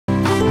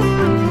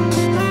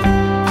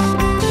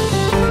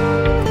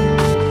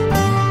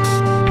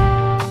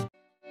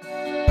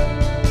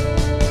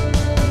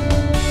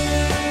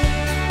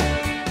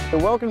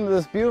walk into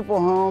this beautiful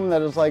home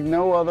that is like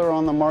no other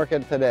on the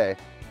market today.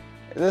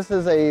 This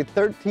is a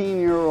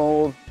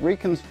 13-year-old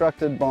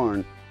reconstructed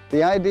barn.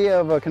 The idea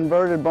of a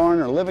converted barn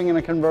or living in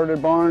a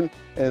converted barn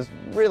is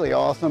really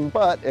awesome,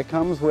 but it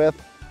comes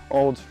with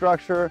old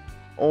structure,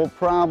 old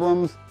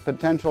problems,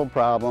 potential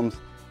problems.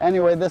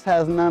 Anyway, this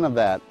has none of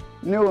that.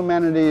 New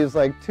amenities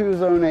like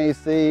 2-zone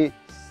AC,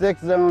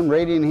 6-zone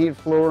radiant heat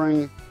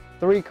flooring,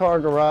 3-car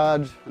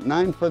garage,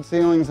 9-foot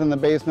ceilings in the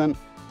basement,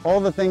 all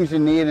the things you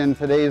need in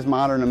today's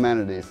modern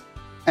amenities.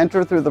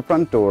 Enter through the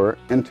front door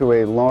into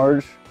a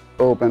large,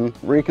 open,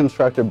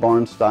 reconstructed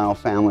barn-style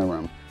family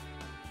room.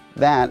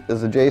 That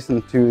is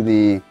adjacent to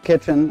the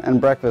kitchen and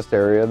breakfast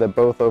area that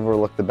both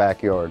overlook the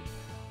backyard.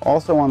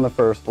 Also on the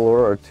first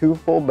floor are 2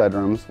 full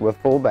bedrooms with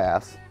full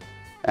baths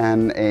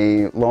and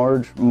a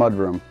large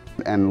mudroom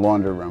and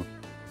laundry room.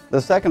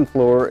 The second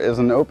floor is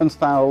an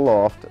open-style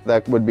loft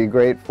that would be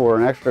great for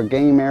an extra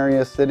game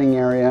area, sitting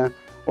area,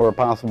 or a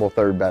possible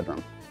 3rd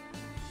bedroom.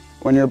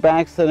 When you're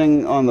back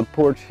sitting on the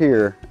porch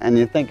here and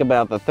you think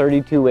about the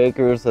 32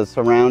 acres that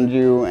surround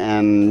you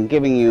and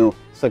giving you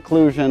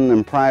seclusion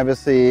and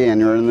privacy, and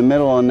you're in the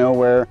middle of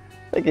nowhere,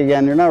 think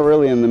again, you're not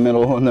really in the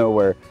middle of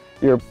nowhere.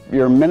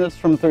 You're minutes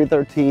from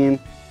 313,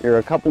 you're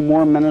a couple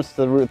more minutes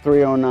to Route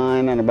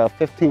 309, and about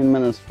 15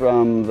 minutes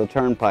from the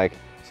turnpike.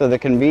 So the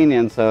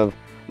convenience of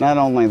not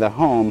only the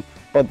home,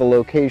 but the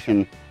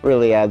location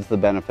really adds the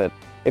benefit.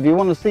 If you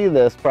want to see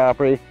this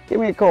property, give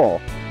me a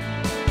call.